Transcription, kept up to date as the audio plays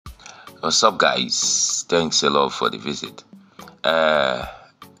What's up, guys? Thanks a lot for the visit.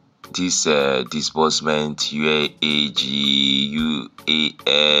 This disbursement, UAAG,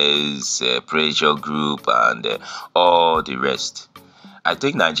 UAS, pressure group, and all the rest. I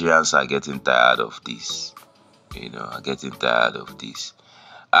think Nigerians are getting tired of this. Are getting tired of this.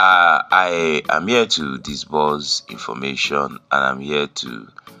 I am here to disburse information, and I'm here to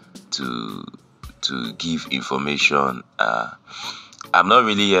give information. I'm not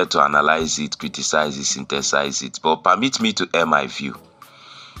really here to analyze it, criticize it, synthesize it, but permit me to air my view.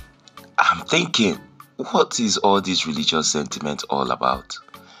 I'm thinking, what is all this religious sentiment all about?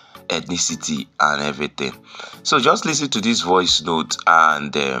 Ethnicity and everything. So just listen to this voice note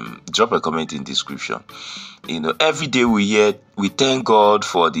and drop a comment in description. Every day we thank God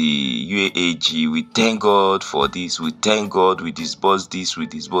for the UAAG, we thank God for this, we thank God, we disburse this, we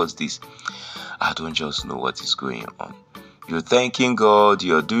disburse this. I don't just know what is going on. You're thanking God,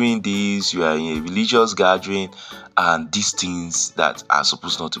 you're doing this, you are in a religious gathering, and these things that are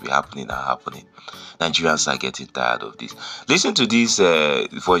supposed not to be happening are happening. Nigerians are getting tired of this. Listen to this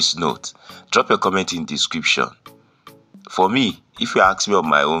voice note. Drop your comment in description. For me, if you ask me on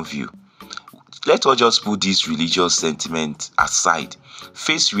my own view, let us just put this religious sentiment aside,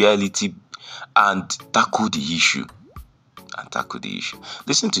 face reality, and tackle the issue.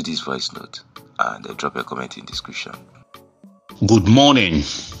 Listen to this voice note and drop a comment in description. Good morning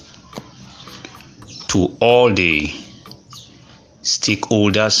to all the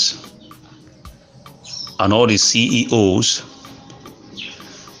stakeholders and all the CEOs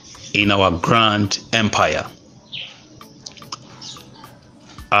in our grand empire.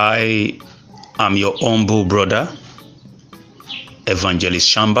 I am your humble brother, Evangelist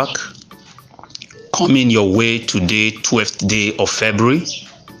Shambak, coming your way today, 12th day of February,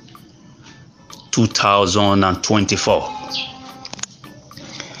 2024.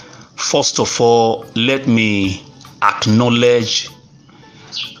 First of all, let me acknowledge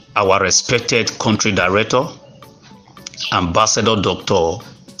our respected country director, Ambassador Dr.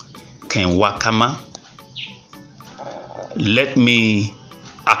 Nwakama. Let me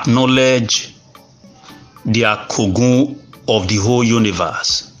acknowledge the Akogun of the whole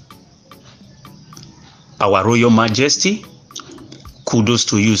universe, our Royal Majesty. Kudos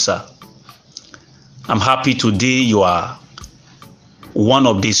to you, sir. I'm happy today you are one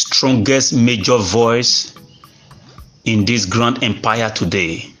of the strongest major voice in this grand empire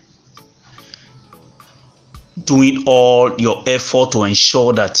today, doing all your effort to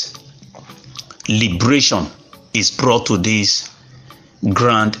ensure that liberation is brought to this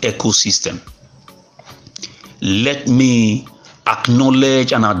grand ecosystem. Let me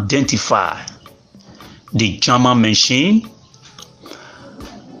acknowledge and identify the German machine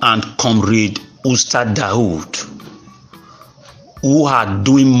and Comrade Ustad Daoud, who are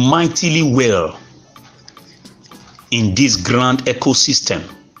doing mightily well in this grand ecosystem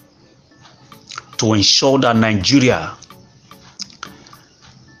to ensure that Nigeria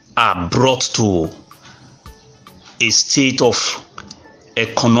are brought to a state of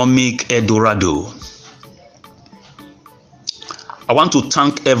economic Eldorado. I want to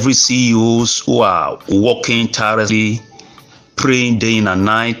thank every CEOs who are working tirelessly, praying day in and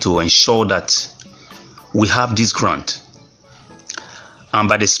night to ensure that we have this grant. And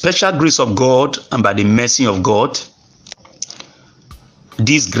by the special grace of God and by the mercy of God,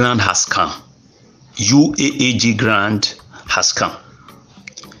 this grant has come. UAAG grant has come.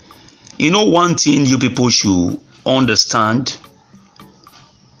 One thing you people should understand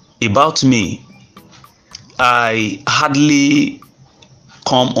about me, I hardly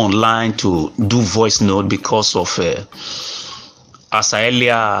come online to do voice note because of, as I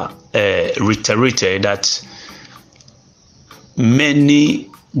earlier reiterated, that many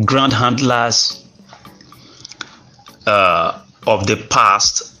grand handlers of the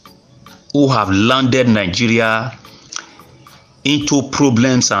past who have landed Nigeria into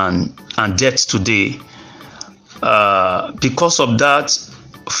problems and debts today. Because of that,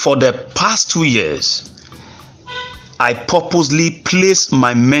 for the past 2 years, I purposely placed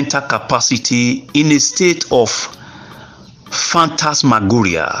my mental capacity in a state of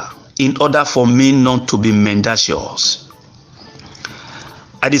phantasmagoria in order for me not to be mendacious.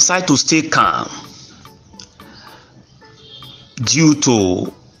 I decided to stay calm due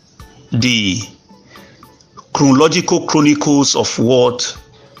to the chronological chronicles of what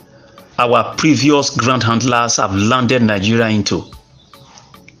our previous grand handlers have landed Nigeria into.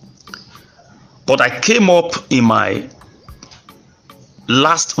 But I came up in my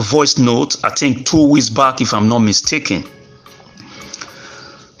last voice note, I think 2 weeks back, if I'm not mistaken,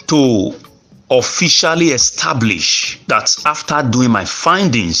 to officially establish that after doing my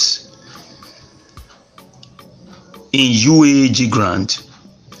findings in UAAG grant,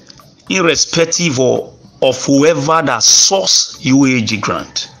 irrespective of whoever that source UAAG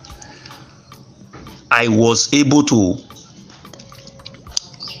grant, I was able to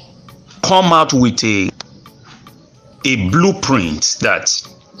come out with a blueprint that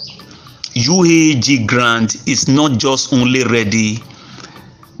UAAG grant is not just only ready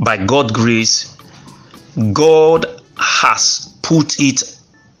by God's grace. God has put it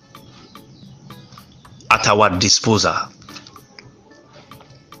at our disposal.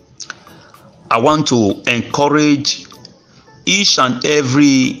 I want to encourage each and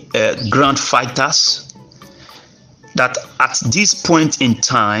every grant fighters that at this point in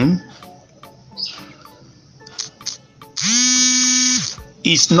time,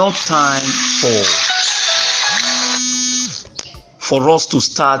 it's not time for us to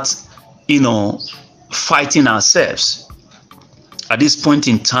start, fighting ourselves. At this point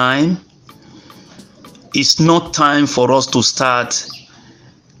in time, it's not time for us to start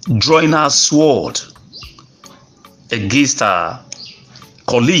drawing our sword against our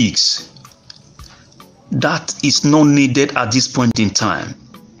colleagues. That is not needed at this point in time.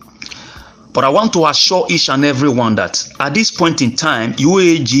 But I want to assure each and everyone that at this point in time,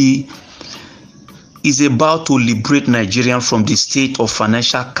 UAAG is about to liberate Nigerians from the state of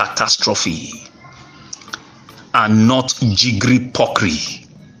financial catastrophe and not jiggery pokery.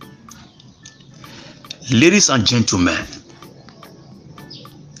 Ladies and gentlemen,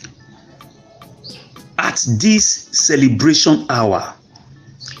 at this celebration hour,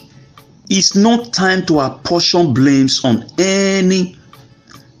 it's not time to apportion blames on any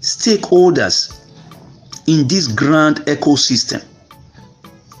stakeholders in this grand ecosystem.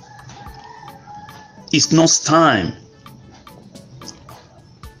 It's not time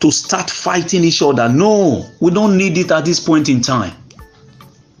to start fighting each other. No, we don't need it at this point in time.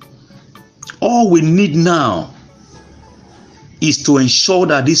 All we need now is to ensure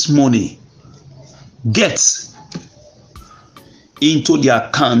that this money gets into the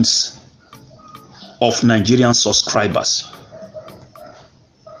accounts of Nigerian subscribers.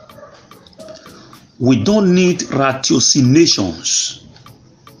 We don't need ratiocinations,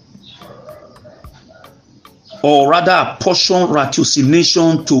 or rather apportion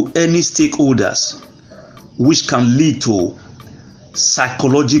ratiocination to any stakeholders, which can lead to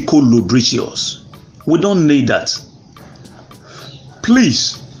psychological lubricants. We don't need that.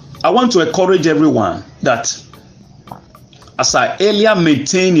 Please, I want to encourage everyone that, as I earlier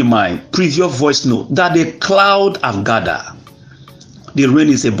maintained in my previous voice note, that the cloud have gathered. The rain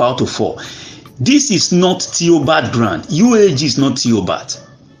is about to fall. This is not Theobarth grant. UAAG is not Theobarth.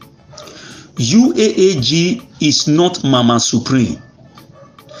 UAAG is not Mama Supreme.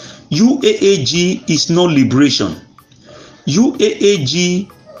 UAAG is not liberation.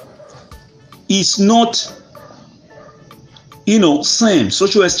 UAAG is not, same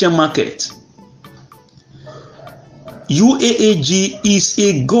social exchange market. UAAG is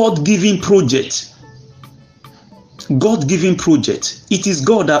a God-given project. God-given project. It is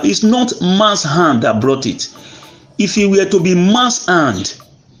God that is not man's hand that brought it. If it were to be man's hand,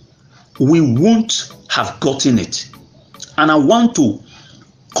 we won't have gotten it. And I want to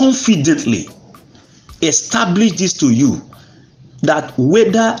confidently establish this to you, that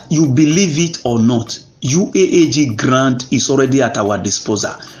whether you believe it or not, UAAG grant is already at our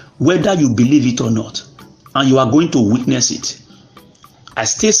disposal, whether you believe it or not, and you are going to witness it. I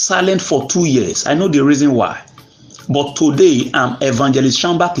stayed silent for 2 years. I know the reason why. But today, Evangelist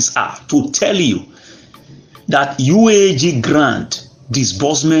Shambach is out to tell you that UAAG grant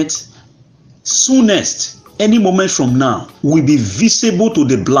disbursement, soonest, any moment from now, will be visible to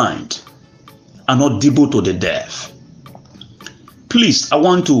the blind and audible to the deaf. Please, I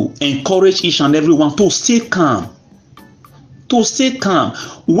want to encourage each and everyone to stay calm. To stay calm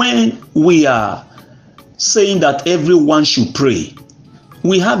when we are saying that everyone should pray.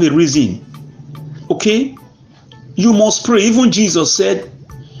 We have a reason. Okay? You must pray. Even Jesus said,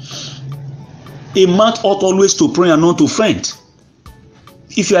 a man ought always to pray and not to faint.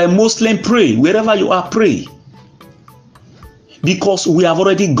 If you are a Muslim, pray. Wherever you are, pray. Because we have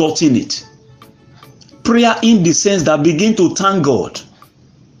already gotten it. Prayer in the sense that begin to thank God.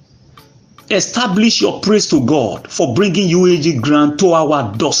 Establish your praise to God for bringing UAAG grant to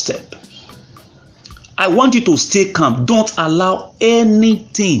our doorstep. I want you to stay calm. Don't allow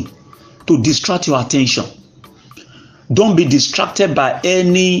anything to distract your attention. Don't be distracted by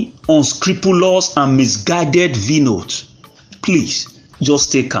any unscrupulous and misguided V-note. Please, just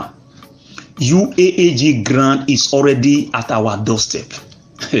stay calm. UAAG grant is already at our doorstep.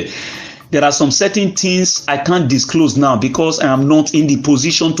 There are some certain things I can't disclose now because I am not in the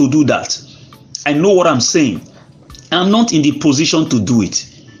position to do that. I know what I'm saying. I'm not in the position to do it.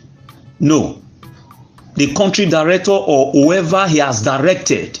 No. The country director or whoever he has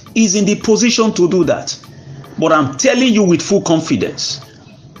directed is in the position to do that. But I'm telling you with full confidence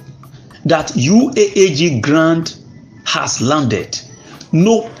that UAAG grant has landed.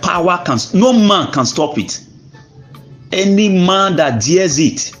 No man can stop it. Any man that dares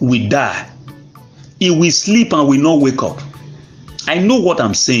it will die. He will sleep and will not wake up. I know what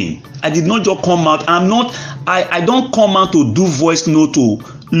I'm saying. I did not just come out. I don't come out to do voice note to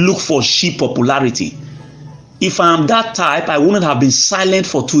look for cheap popularity. If I am that type, I wouldn't have been silent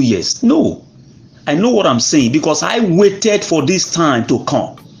for 2 years. No. I know what I'm saying because I waited for this time to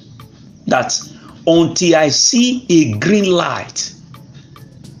come. That until I see a green light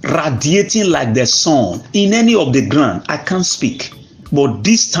radiating like the sun in any of the grant, I can't speak. But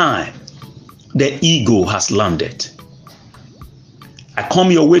this time, the ego has landed. I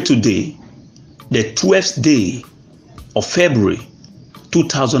come your way today, the 12th day of February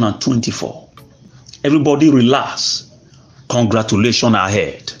 2024. Everybody relax. Congratulations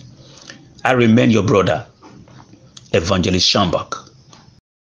ahead. I remain your brother, Evangelist Shambach.